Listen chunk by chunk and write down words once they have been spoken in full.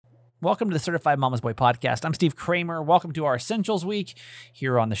Welcome to the Certified Mama's Boy podcast. I'm Steve Kramer. Welcome to our Essentials Week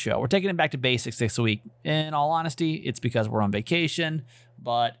here on the show. We're taking it back to basics this week. In all honesty, it's because we're on vacation,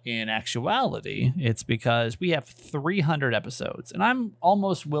 but in actuality, it's because we have 300 episodes. And I'm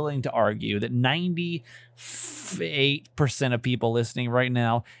almost willing to argue that 98% of people listening right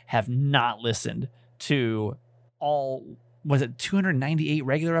now have not listened to all, was it 298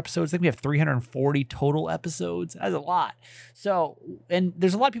 regular episodes? I think we have 340 total episodes. That's a lot. So, and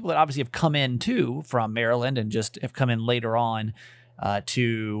there's a lot of people that obviously have come in too from Maryland and just have come in later on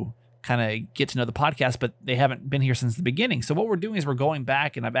to kind of get to know the podcast, but they haven't been here since the beginning. So what we're doing is we're going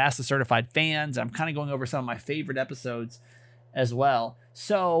back, and I've asked the certified fans. I'm kind of going over some of my favorite episodes as well.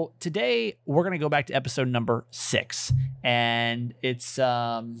 So today we're going to go back to episode number 6, and it's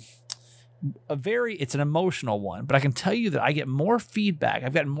it's an emotional one, but I can tell you that I get more feedback.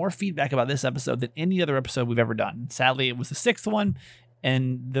 I've gotten more feedback about this episode than any other episode we've ever done. Sadly, it was the 6th one,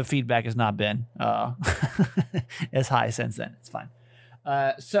 and the feedback has not been as high since then. It's fine.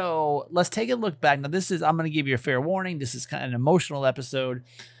 So let's take a look back. Now, I'm going to give you a fair warning. This is kind of an emotional episode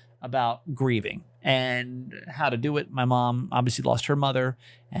about grieving and how to do it. My mom obviously lost her mother,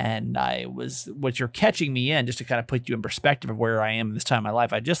 and what you're catching me in, just to kind of put you in perspective of where I am this time in my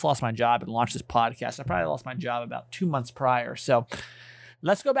life. I just lost my job and launched this podcast. I probably lost my job about 2 months prior. So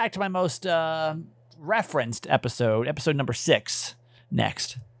let's go back to my most referenced episode number 6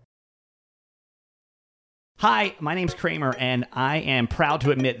 next. Hi, my name's Kramer, and I am proud to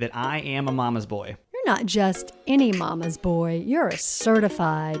admit that I am a mama's boy. You're not just any mama's boy, you're a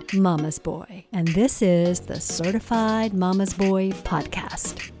certified mama's boy. And this is the Certified Mama's Boy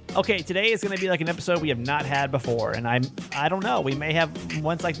podcast. Okay, today is going to be like an episode we have not had before, and I don't know. We may have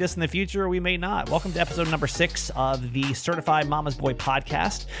ones like this in the future, or we may not. Welcome to episode number 6 of the Certified Mama's Boy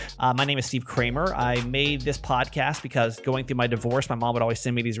podcast. My name is Steve Kramer. I made this podcast because going through my divorce, my mom would always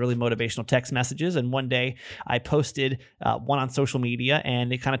send me these really motivational text messages, and one day I posted one on social media,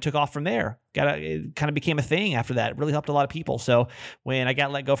 and it kind of took off from there. It kind of became a thing after that. It really helped a lot of people. So when I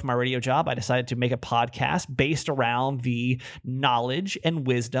got let go from my radio job, I decided to make a podcast based around the knowledge and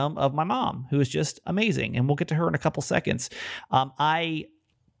wisdom of my mom, who is just amazing. And we'll get to her in a couple seconds. Today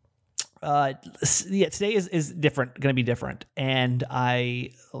is different, going to be different. And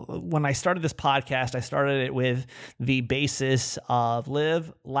when I started this podcast, I started it with the basis of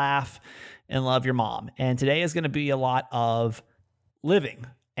live, laugh, and love your mom. And today is going to be a lot of living.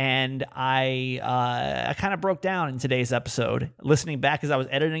 And I kind of broke down in today's episode. Listening back as I was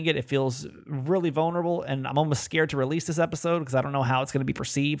editing it, it feels really vulnerable, and I'm almost scared to release this episode because I don't know how it's going to be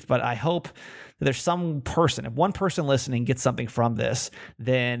perceived, but I hope that there's some person, if one person listening gets something from this,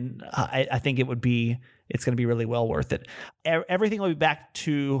 then I think it's going to be really well worth it. Everything will be back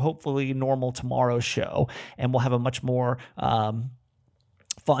to hopefully normal tomorrow's show, and we'll have a much more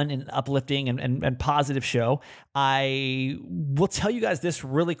fun and uplifting and positive show. I will tell you guys this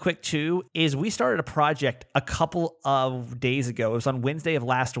really quick too, is we started a project a couple of days ago. It was on Wednesday of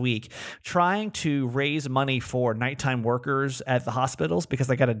last week, trying to raise money for nighttime workers at the hospitals, because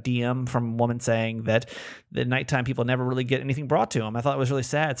I got a DM from a woman saying that the nighttime people never really get anything brought to them. I thought it was really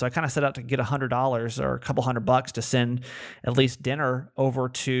sad. So I kind of set out to get $100 or a couple $100 to send at least dinner over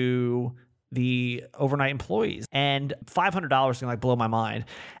to the overnight employees, and $500 can blow my mind.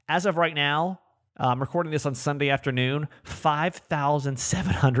 As of right now, I'm recording this on Sunday afternoon,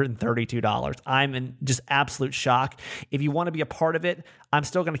 $5,732. I'm in just absolute shock. If you want to be a part of it, I'm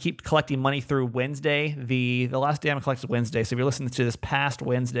still going to keep collecting money through Wednesday. The last day I'm collecting is Wednesday. So if you're listening to this past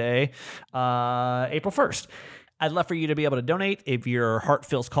Wednesday, April 1st, I'd love for you to be able to donate if your heart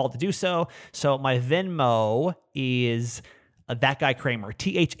feels called to do so. So my Venmo is That Guy Kramer,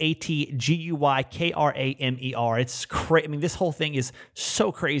 ThatGuyKramer. It's crazy. I mean, this whole thing is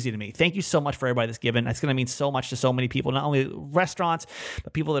so crazy to me. Thank you so much for everybody that's given. It's going to mean so much to so many people, not only restaurants,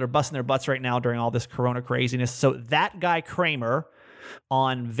 but people that are busting their butts right now during all this Corona craziness. So That Guy Kramer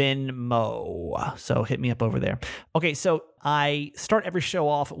on Venmo. So hit me up over there. Okay, so I start every show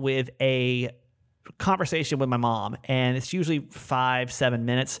off with a conversation with my mom, and it's usually 5-7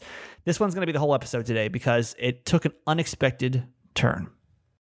 minutes. This one's going to be the whole episode today because it took an unexpected turn.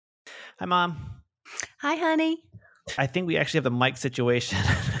 Hi, Mom. Hi, honey. I think we actually have the mic situation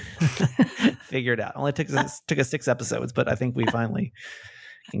figured out. Only took us 6 episodes, but I think we finally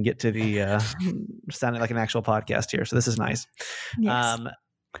can get to the sounding like an actual podcast here. So this is nice. Yes.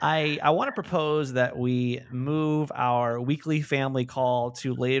 I want to propose that we move our weekly family call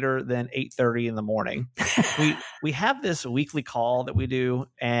to later than 8:30 in the morning. We have this weekly call that we do,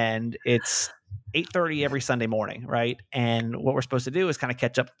 and it's 8:30 every Sunday morning, right? And what we're supposed to do is kind of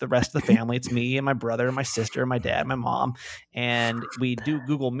catch up with the rest of the family. It's me and my brother and my sister, my dad, my mom, and we do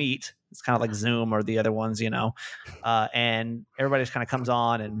Google Meet. It's kind of like Zoom or the other ones, and everybody just kind of comes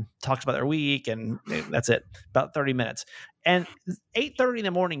on and talks about their week, and that's it, about 30 minutes. And 8:30 in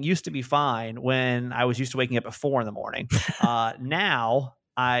the morning used to be fine when I was used to waking up at 4 in the morning. Now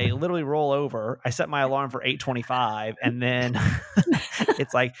I literally roll over. I set my alarm for 8:25, and then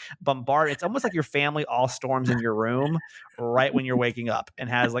it's like bombarded. It's almost like your family all storms in your room right when you're waking up and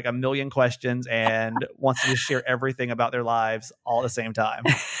has like a million questions and wants to just share everything about their lives all at the same time.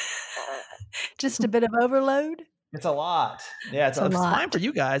 Just a bit of overload? It's a lot. Yeah, it's fine for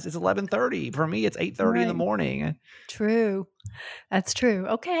you guys. It's 11:30. For me, it's 8:30 in the morning. True. That's true.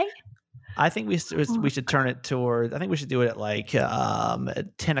 Okay. I think we should turn it towards, I think we should do it at like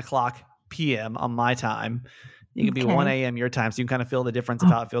 10 o'clock p.m. on my time. You can be 1 a.m. your time, so you can kind of feel the difference of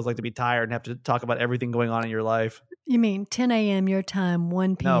how it feels like to be tired and have to talk about everything going on in your life. You mean 10 a.m. your time,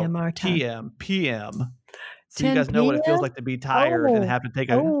 1 p.m. our time? PM. So you guys know what it feels like to be tired and have to take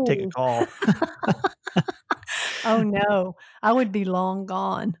a call. Oh, no. I would be long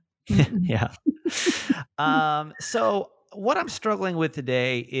gone. Yeah. So what I'm struggling with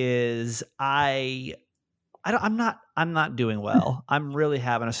today is I'm not doing well. I'm really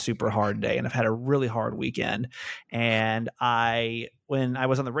having a super hard day, and I've had a really hard weekend. And when I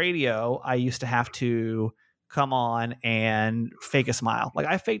was on the radio, I used to have to come on and fake a smile. Like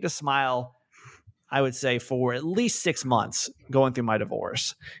I faked a smile, I would say, for at least 6 months going through my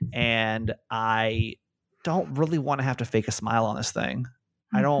divorce. And I don't really want to have to fake a smile on this thing.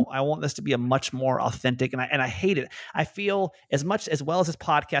 I want this to be a much more authentic, and I hate it. I feel as well as this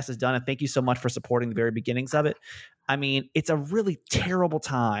podcast has done, and thank you so much for supporting the very beginnings of it. I mean, it's a really terrible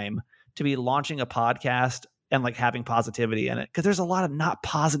time to be launching a podcast and like having positivity in it, because there's a lot of not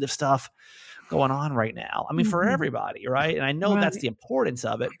positive stuff going on right now. I mean, for everybody, right? And I know that's the importance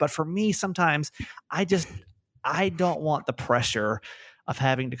of it, but for me, sometimes I don't want the pressure of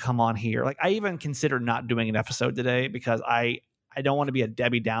having to come on here. Like I even considered not doing an episode today because I don't want to be a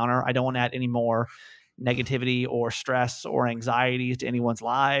Debbie Downer. I don't want to add any more negativity or stress or anxiety to anyone's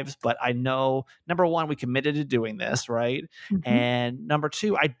lives. But I know, number one, we committed to doing this, right? Mm-hmm. And number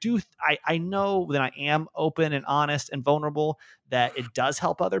two, I know that I am open and honest and vulnerable, that it does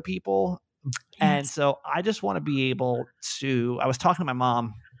help other people. Yes. And so I just want to be able to, I was talking to my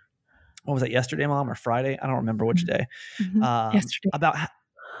mom, what was that, yesterday, Mom, or Friday? I don't remember which day. Mm-hmm. Yesterday. About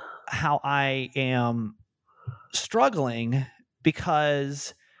how I am struggling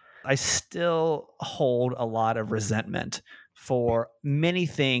because I still hold a lot of resentment for many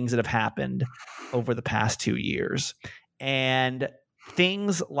things that have happened over the past 2 years. And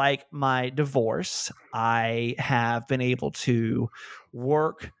things like my divorce, I have been able to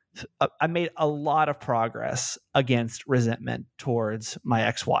I made a lot of progress against resentment towards my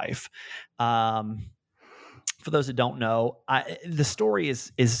ex-wife. For those who don't know, the story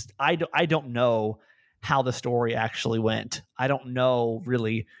is I don't know how the story actually went. I don't know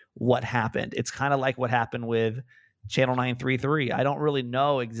really what happened. It's kind of like what happened with Channel 933. I don't really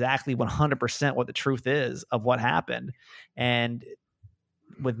know exactly 100% what the truth is of what happened. And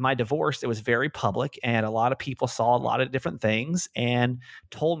with my divorce, it was very public, and a lot of people saw a lot of different things and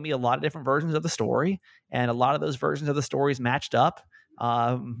told me a lot of different versions of the story. And a lot of those versions of the stories matched up.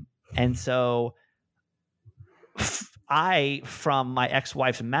 And so I, from my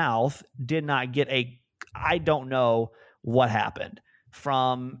ex-wife's mouth, did not get I don't know what happened.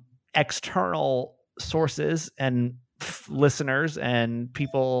 From external sources and listeners and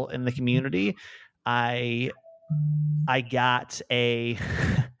people in the community, I got I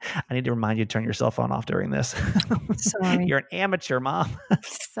need to remind you to turn your cell phone off during this. Sorry. You're an amateur, Mom.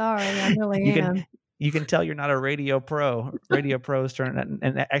 Sorry, I really am. You can tell you're not a radio pro. Radio pros turn.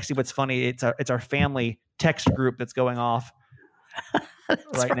 And actually, what's funny, it's our family text group that's going off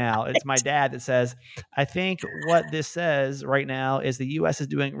right now. It's my dad that says, I think what this says right now is the U.S. is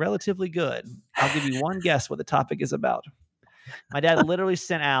doing relatively good. I'll give you one guess what the topic is about. My dad literally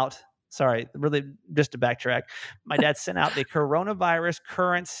sent out, sorry, really just to backtrack, my dad sent out the coronavirus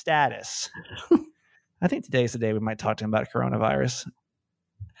current status. I think today's the day we might talk to him about coronavirus.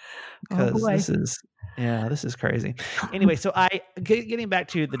 Because this is crazy. Anyway, so getting back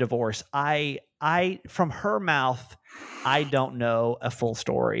to the divorce, I from her mouth, I don't know a full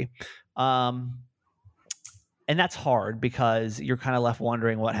story. And that's hard because you're kind of left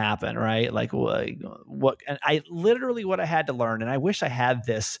wondering what happened, right? Like what, and what I had to learn, and I wish I had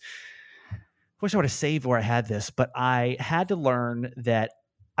this, wish I would have saved where I had this, but I had to learn that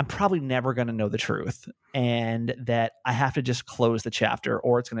I'm probably never going to know the truth, and that I have to just close the chapter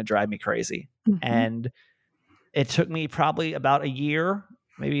or it's going to drive me crazy. And it took me probably about a year,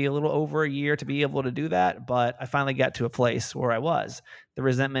 maybe a little over a year, to be able to do that. But I finally got to a place where I was. The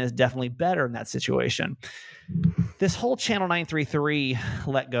resentment is definitely better in that situation. This whole Channel 933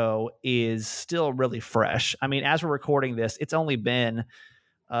 let go is still really fresh. I mean, as we're recording this, it's only been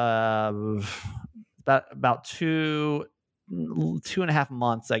about 2.5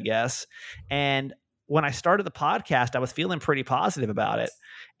 months, I guess. And when I started the podcast, I was feeling pretty positive about it.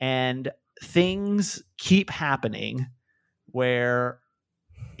 And things keep happening where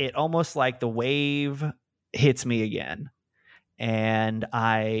it almost like the wave hits me again. And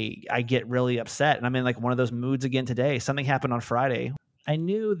I get really upset. And I'm in like one of those moods again today. Something happened on Friday. I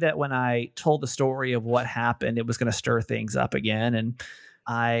knew that when I told the story of what happened, it was going to stir things up again. And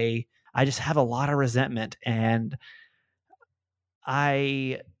I just have a lot of resentment. And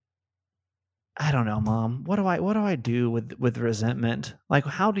I don't know, Mom. What do I do with resentment? Like,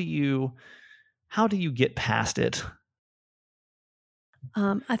 how do you get past it?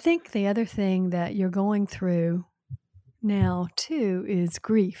 I think the other thing that you're going through now too is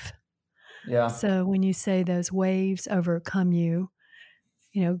grief. Yeah. So when you say those waves overcome you,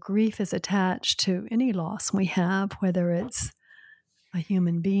 grief is attached to any loss we have, whether it's a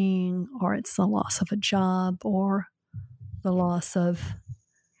human being or it's the loss of a job or the loss of,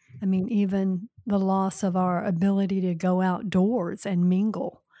 even the loss of our ability to go outdoors and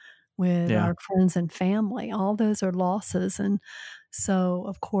mingle with our friends and family. All those are losses. And so,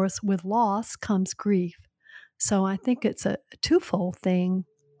 of course, with loss comes grief. So I think it's a twofold thing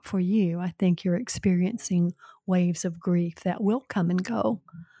for you. I think you're experiencing waves of grief that will come and go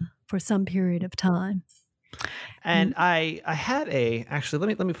for some period of time. And I had actually,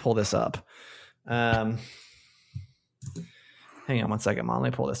 let me pull this up. Hang on one second, Mom.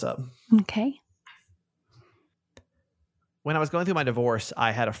 Let me pull this up. Okay. When I was going through my divorce,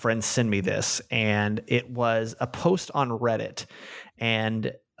 I had a friend send me this, and it was a post on Reddit.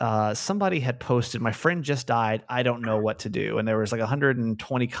 And somebody had posted, "My friend just died. I don't know what to do." And there was like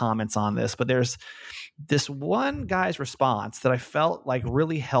 120 comments on this, but there's this one guy's response that I felt like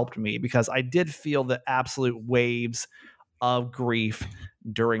really helped me, because I did feel the absolute waves of grief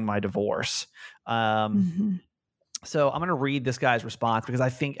during my divorce. So I'm going to read this guy's response, because I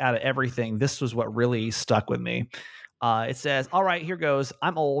think out of everything, this was what really stuck with me. It says, "All right, here goes.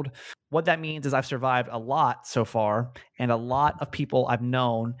 I'm old. What that means is I've survived a lot so far, and a lot of people I've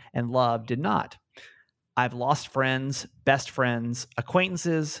known and loved did not. I've lost friends, best friends,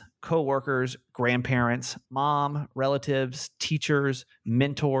 acquaintances, coworkers, grandparents, mom, relatives, teachers,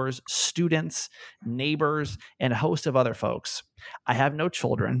 mentors, students, neighbors, and a host of other folks. I have no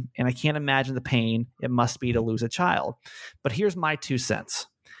children, and I can't imagine the pain it must be to lose a child. But here's my 2 cents.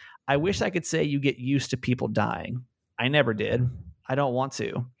 I wish I could say you get used to people dying. I never did. I don't want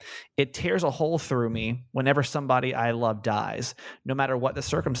to. It tears a hole through me whenever somebody I love dies, no matter what the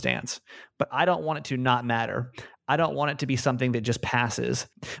circumstance. But I don't want it to not matter. I don't want it to be something that just passes.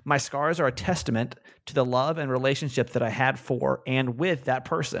 My scars are a testament to the love and relationship that I had for and with that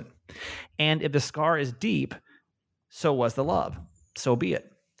person. And if the scar is deep, so was the love. So be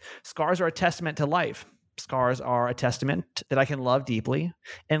it. Scars are a testament to life. Scars are a testament that I can love deeply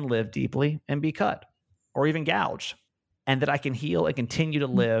and live deeply and be cut or even gouged, and that I can heal and continue to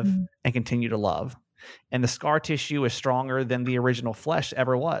live and continue to love. And the scar tissue is stronger than the original flesh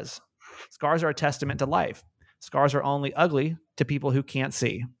ever was. Scars are a testament to life. Scars are only ugly to people who can't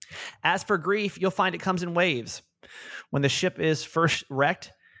see. As for grief, you'll find it comes in waves. When the ship is first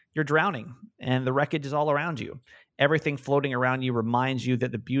wrecked, you're drowning, and the wreckage is all around you. Everything floating around you reminds you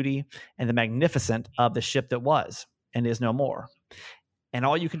that the beauty and the magnificence of the ship that was and is no more. And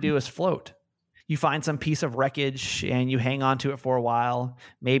all you can do is float. You find some piece of wreckage and you hang on to it for a while.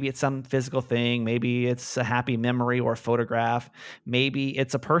 Maybe it's some physical thing. Maybe it's a happy memory or a photograph. Maybe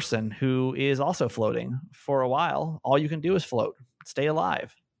it's a person who is also floating. For a while, all you can do is float, stay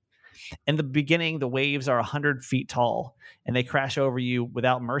alive. In the beginning, the waves are 100 feet tall and they crash over you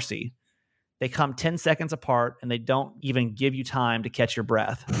without mercy. They come 10 seconds apart and they don't even give you time to catch your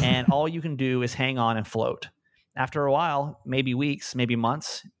breath. And all you can do is hang on and float. After a while, maybe weeks, maybe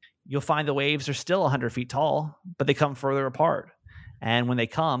months, you'll find the waves are still 100 feet tall, but they come further apart. And when they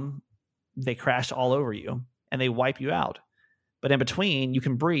come, they crash all over you and they wipe you out. But in between, you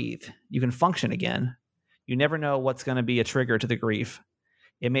can breathe. You can function again. You never know what's going to be a trigger to the grief.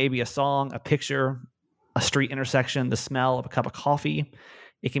 It may be a song, a picture, a street intersection, the smell of a cup of coffee.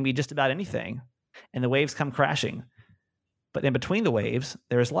 It can be just about anything. And the waves come crashing. But in between the waves,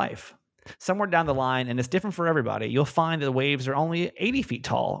 there is life. Somewhere down the line, and it's different for everybody, you'll find that the waves are only 80 feet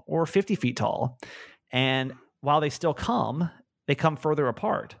tall or 50 feet tall. And while they still come, they come further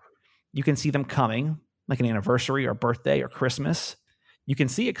apart. You can see them coming, like an anniversary or birthday or Christmas. You can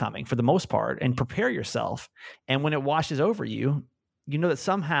see it coming for the most part and prepare yourself. And when it washes over you, you know that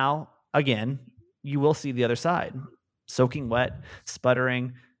somehow, again, you will see the other side. Soaking wet,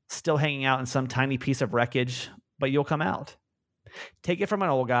 sputtering, still hanging out in some tiny piece of wreckage, but you'll come out. Take it from an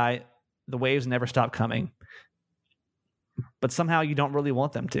old guy, the waves never stop coming. But somehow you don't really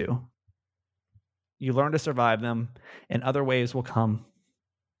want them to. You learn to survive them, and other waves will come,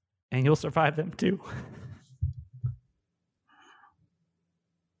 and you'll survive them too.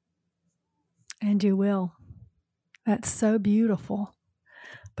 And you will. That's so beautiful,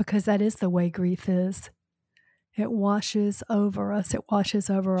 because that is the way grief is. It washes over us. It washes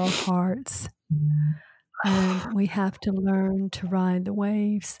over our hearts. And we have to learn to ride the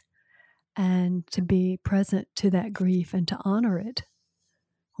waves and to be present to that grief and to honor it.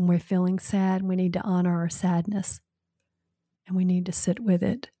 When we're feeling sad, we need to honor our sadness. And we need to sit with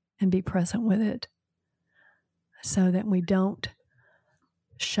it and be present with it so that we don't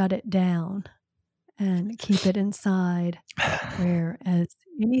shut it down and keep it inside, whereas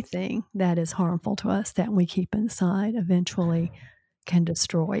anything that is harmful to us that we keep inside eventually can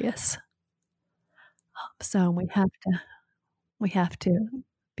destroy us. So we have to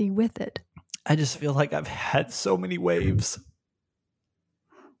be with it. I just feel like I've had so many waves.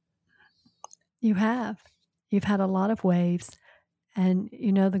 You have. You've had a lot of waves. And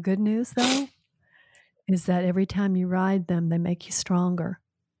you know the good news, though, is that every time you ride them, they make you stronger.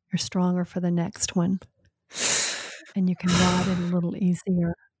 You're stronger for the next one. And you can ride it a little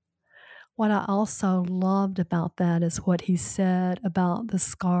easier. What I also loved about that is what he said about the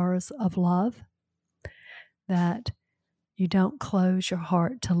scars of love, that you don't close your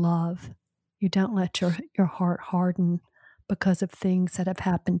heart to love. You don't let your heart harden because of things that have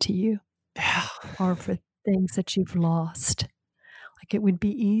happened to you or for things that you've lost. Like it would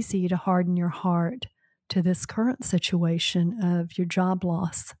be easy to harden your heart to this current situation of your job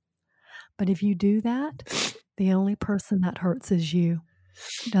loss. But if you do that, the only person that hurts is you.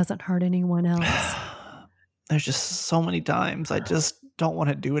 It doesn't hurt anyone else. There's just so many times I just don't want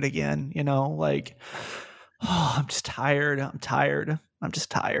to do it again, like, oh, I'm just tired. I'm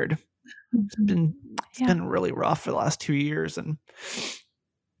just tired. It's been really rough for the last 2 years. And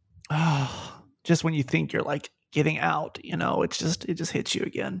just when you think you're like getting out, it just hits you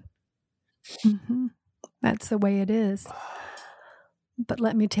again. Mm-hmm. That's the way it is. But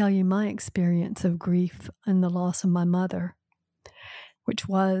let me tell you my experience of grief and the loss of my mother, which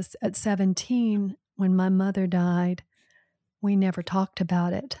was at 17 when my mother died. We never talked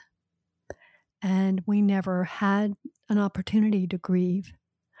about it. And we never had an opportunity to grieve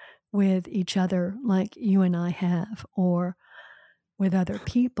with each other like you and I have, or with other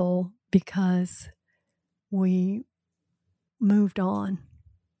people, because we moved on.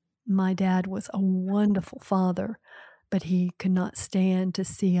 My dad was a wonderful father, but he could not stand to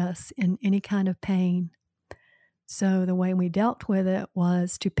see us in any kind of pain. So the way we dealt with it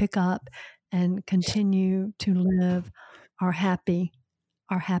was to pick up and continue to live our happy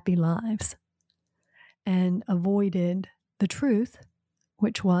lives, and avoided the truth,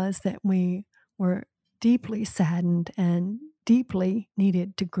 which was that we were deeply saddened and deeply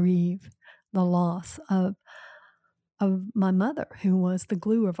needed to grieve the loss of my mother, who was the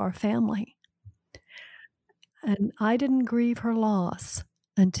glue of our family. And I didn't grieve her loss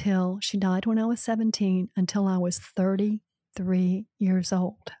until she died when I was 17, until I was 33 years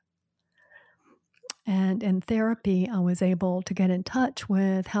old. And in therapy, I was able to get in touch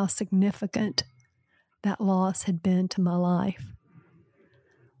with how significant that loss had been to my life.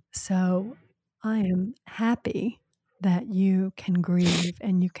 So I am happy that you can grieve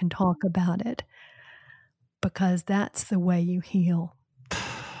and you can talk about it, because that's the way you heal.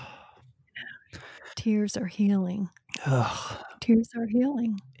 Tears are healing. Ugh. Tears are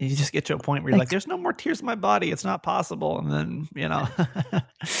healing. You just get to a point where you're like, there's no more tears in my body. It's not possible. And then,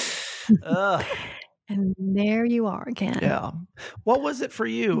 Ugh. And there you are again. Yeah. What was it for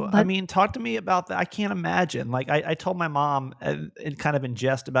you? I mean, talk to me about that. I can't imagine. Like I told my mom in kind of in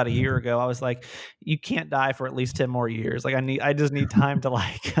jest about a year ago, I was like, you can't die for at least 10 more years. Like I just need time to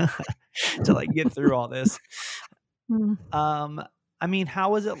to get through all this. I mean,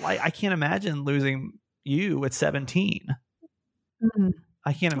 how was it like? I can't imagine losing you at 17.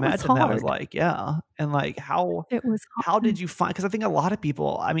 I can't imagine that was like, yeah. And like how did you find, because I think a lot of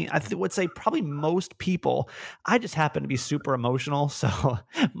people, I mean, I would say probably most people, I just happen to be super emotional. So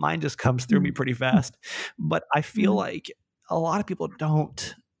mine just comes through me pretty fast. But I feel like a lot of people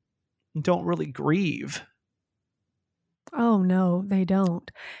don't don't really grieve. Oh no, they don't.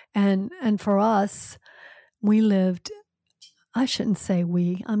 And for us, we lived, I shouldn't say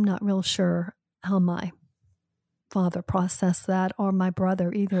we, I'm not real sure how my father processed that, or my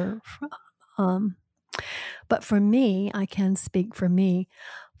brother either. Um, but for me, I can speak for me.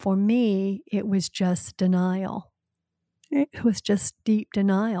 For me, it was just denial. It was just deep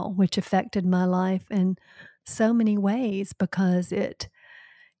denial, which affected my life in so many ways because it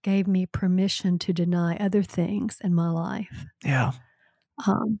gave me permission to deny other things in my life. Yeah.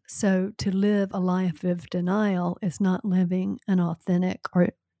 So to live a life of denial is not living an authentic or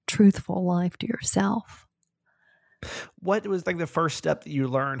truthful life to yourself. What was like the first step that you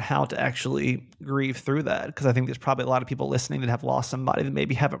learned how to actually grieve through that? Because I think there's probably a lot of people listening that have lost somebody that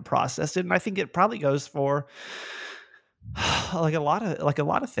maybe haven't processed it. And I think it probably goes for like a lot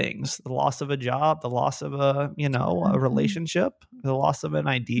of things: the loss of a job, the loss of a relationship, the loss of an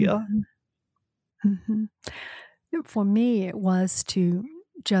idea. Mm-hmm. For me, it was to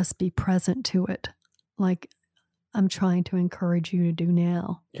just be present to it, like I'm trying to encourage you to do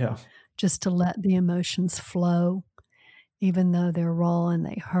now. Yeah. Just to let the emotions flow, even though they're raw and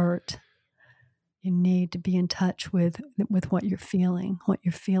they hurt. You need to be in touch with what you're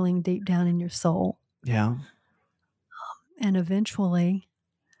feeling deep down in your soul. Yeah. And eventually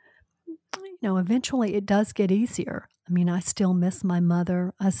it does get easier. I mean, I still miss my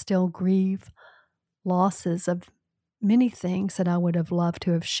mother. I still grieve losses of many things that I would have loved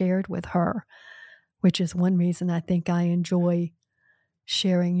to have shared with her, which is one reason I think I enjoy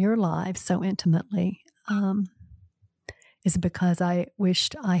sharing your lives so intimately, is because I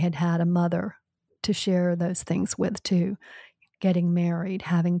wished I had had a mother to share those things with too. Getting married,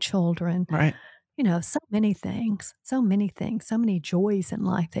 having children, Right. so many things, so many joys in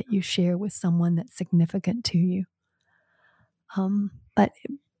life that you share with someone that's significant to you. But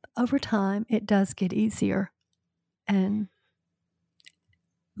over time, it does get easier, and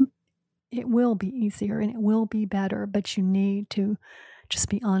it will be easier and it will be better, but you need to just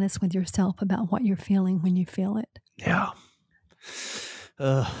be honest with yourself about what you're feeling when you feel it. Yeah.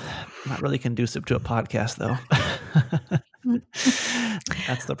 Not really conducive to a podcast, though.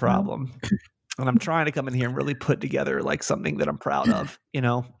 That's the problem. And I'm trying to come in here and really put together like something that I'm proud of,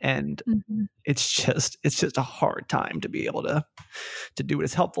 and Mhm. it's just a hard time to be able to do it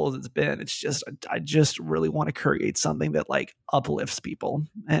as helpful as it's been. It's just, I just really want to create something that like uplifts people.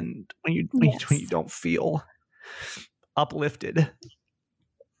 And when you Yes. don't feel uplifted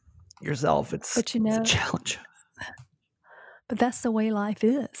yourself, it's But a challenge. but that's the way life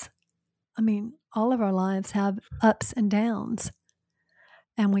is. I mean, all of our lives have ups and downs,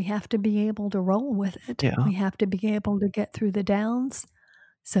 and we have to be able to roll with it. Yeah. We have to be able to get through the downs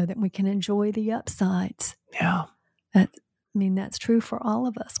so that we can enjoy the upsides. Yeah. That's true for all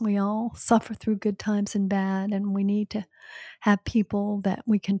of us. We all suffer through good times and bad, and we need to have people that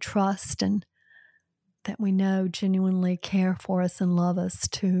we can trust and that we know genuinely care for us and love us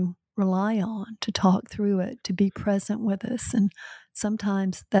to rely on, to talk through it, to be present with us. And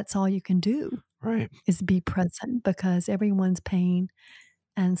sometimes that's all you can do Right. is be present, because everyone's pain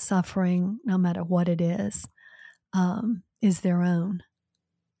and suffering, no matter what it is their own.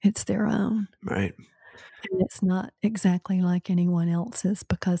 It's their own. Right. And it's not exactly like anyone else's,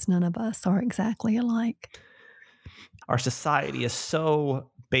 because none of us are exactly alike. Our society is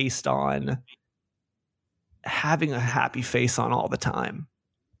so based on having a happy face on all the time.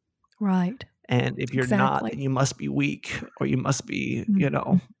 Right. And if you're not, then you must be weak, or you must be,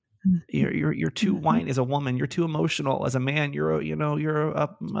 you're too whiny as a woman. You're too emotional as a man. You're a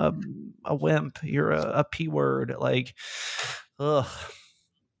wimp. You're a P word. Like, ugh.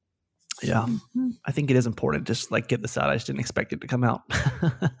 Yeah. I think it is important to just like get this out. I just didn't expect it to come out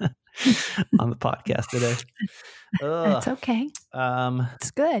on the podcast today. That's okay.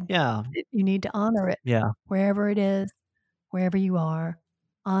 It's good. Yeah. You need to honor it. Yeah. Wherever it is, wherever you are,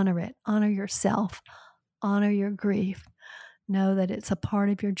 honor it. Honor yourself. Honor your grief. Know that it's a part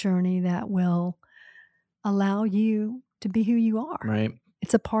of your journey that will allow you to be who you are. Right.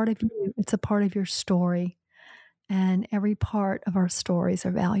 It's a part of you. It's a part of your story. And every part of our stories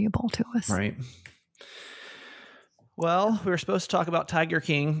are valuable to us. Right. Well, we were supposed to talk about Tiger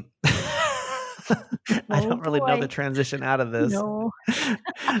King. I don't really know the transition out of this. No.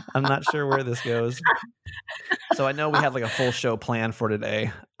 I'm not sure where this goes. So I know we have like a full show plan for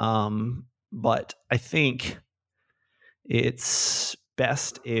today. But I think it's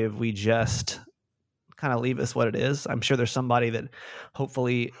best if we just kind of leave this what it is. I'm sure there's somebody that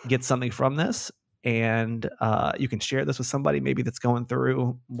hopefully gets something from this, and you can share this with somebody maybe that's going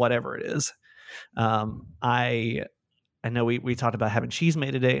through whatever it is. I I know we talked about having cheese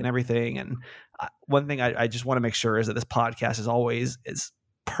made today and everything. And one thing I just want to make sure is that this podcast is always as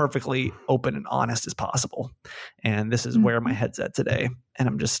perfectly open and honest as possible. And this is where my head's at today. And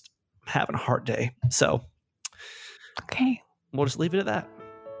I'm just having a hard day. So Okay. We'll just leave it at that.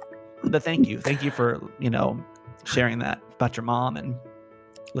 But thank you. Thank you for, sharing that about your mom and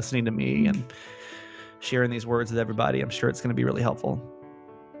listening to me and sharing these words with everybody. I'm sure it's going to be really helpful.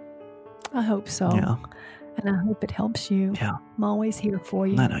 I hope so. Yeah. And I hope it helps you. Yeah. I'm always here for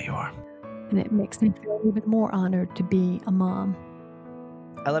you. I know you are. And it makes me feel even more honored to be a mom.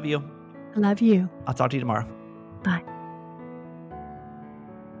 I love you. I love you. I'll talk to you tomorrow. Bye.